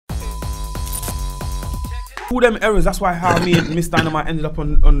all them errors. That's why how me and Ms Dynamite ended up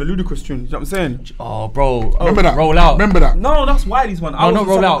on the Ludacris tune. You know what I'm saying? Oh, bro. Remember that? Roll Out. Remember that? No, that's Wiley's one. No, not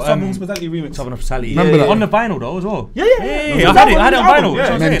Roll Out. Southern Hospitality remix. Southern Hospitality. Remember that? On the vinyl though as well. Yeah. I had it on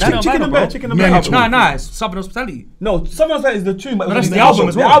vinyl. Chicken and Bear. Chicken and Bear. Nah, it's Southern Hospitality. No, Southern Hospitality is the tune, but that's the album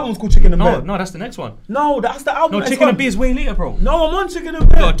as well. The album's called Chicken and Bear. No, that's the next one. No, that's the album. No, Chicken and Bear is way later, bro. No, I'm on Chicken and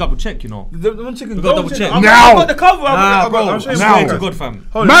Bear. You gotta double check, you know. The one Chicken. We gotta double check. I've got the cover. Bro. Now. To God, fam.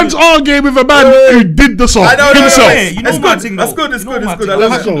 Man's arguing with a man who did the song himself. You know my thing, that's good. I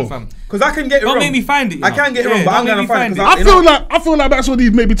love it. Because I can get it wrong. Don't make me find it. I can get it wrong, but I'm gonna find it. I feel like that's what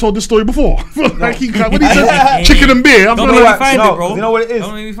he's maybe told this story before. Like when he said chicken and beer, I feel like find it, bro. You know what it is?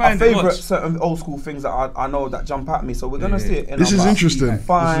 Don't make me find I it. favourite certain old school things that I know that jump at me. So we're gonna see it. This is interesting.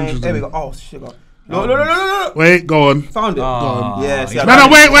 Fine. There we go. Oh shit. No. Wait, go on. Found it. Yeah. No,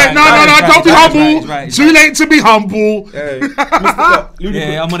 wait. No. Don't be humble. Too late to be humble.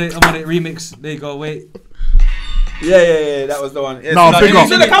 Yeah, I'm on it. Remix. There you go. Wait. Yeah. That was the one. Yeah, no, big up.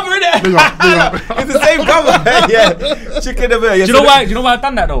 The cover in it. Big up. It's the same cover. Yeah. Chicken and Bear. Do you know why I've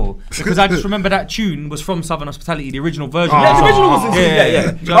done that though? Because I just remember that tune was from Southern Hospitality, the original version. Yeah, the original was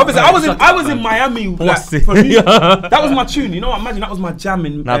yeah. Obviously, I was in Miami. Like, that was my tune. You know, imagine that was my jam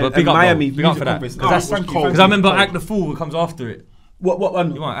in Miami. Big up for that. Because I remember Act the Fool comes after it. What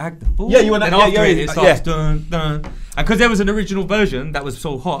one? You want Act the Fool? Yeah, you want that? Yeah. It starts dun dun. And because there was an original version that was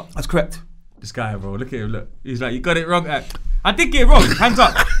so hot. That's correct. This guy, bro, look at him, look. He's like, you got it wrong, Act. I did get it wrong. Hands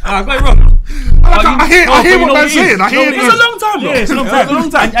up. I got it wrong. I hear what they're saying. It's a long time, bro. Yeah, it's a long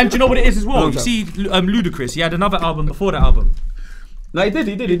time. And do you know what it is as well? You see, Ludacris, he had another album before that album. No, he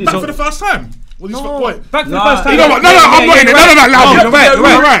did. Back for the first time. Back for the first time. You know what? No, I'm not in it.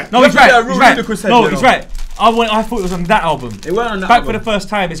 You're right. No, he's right. No, he's right. I thought it was on that album. It went on that Back album. for the first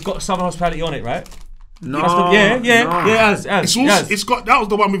time, it's got Southern Hospitality on it, right? No. It's got that was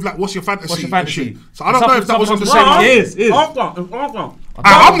the one with like what's your fantasy? So I don't know if that was on the same. It is. I'm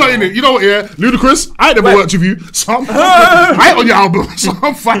not in it. You know what? Yeah, Ludacris. I ain't never worked with you, so I ain't on your album, so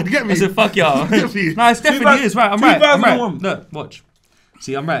I'm fine. Get me? I said fuck y'all. No, it's definitely is right. I'm right. Look, watch.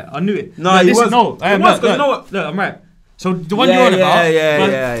 See, I'm right. I knew it. No, I am. Look, I'm right. So the one you're on about,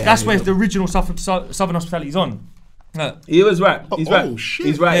 that's where the original Southern Hospitality is on. He was right. He's right. Oh shit.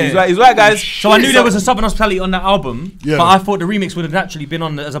 He's right, guys. So I knew there was a Southern Hospitality on that album, but I thought the remix would have naturally been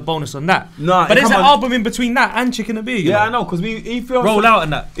on as a bonus on that. No, but there's an album in between that and Chicken and Beer. Yeah, I know, because he threw us Roll Out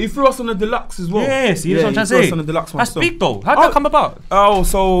and that. He threw us on the deluxe as well. Yeah, see, that's what I'm trying to say. On the deluxe one. That's big though. How'd that come about? Oh,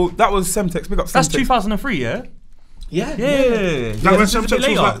 so that was Semtex. Big up Semtex. That's 2003, yeah. Yeah. Like when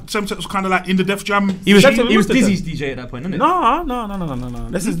Semtex was kind of like in the Def Jam. He was Dizzy's DJ at that point, isn't it? No.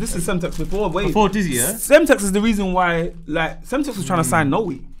 This is Semtex before Dizzy, yeah. Semtex is the reason why Semtex was trying to sign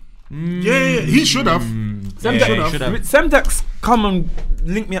Noe. Yeah, he should have. Semtex come and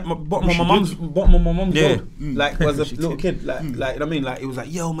link me at my bottom of my mum's door. Like was a little kid, like you know what I mean? Like it was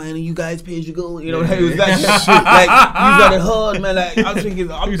like, yo man, you guys pay as you go. You know, it was like shit. Like you got it hard, man. Like I was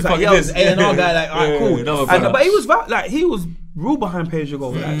thinking, I'm just like, yo, this A&R guy, like alright, cool. But he was real behind Pay As You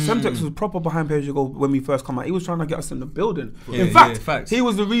Go. Like, Semtex was proper behind Pay As You Go when we first come out. He was trying to get us in the building. In fact, he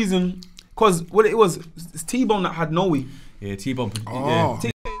was the reason, because what it was, it's T-Bone that had Noe. Yeah, T-Bone. T-Bone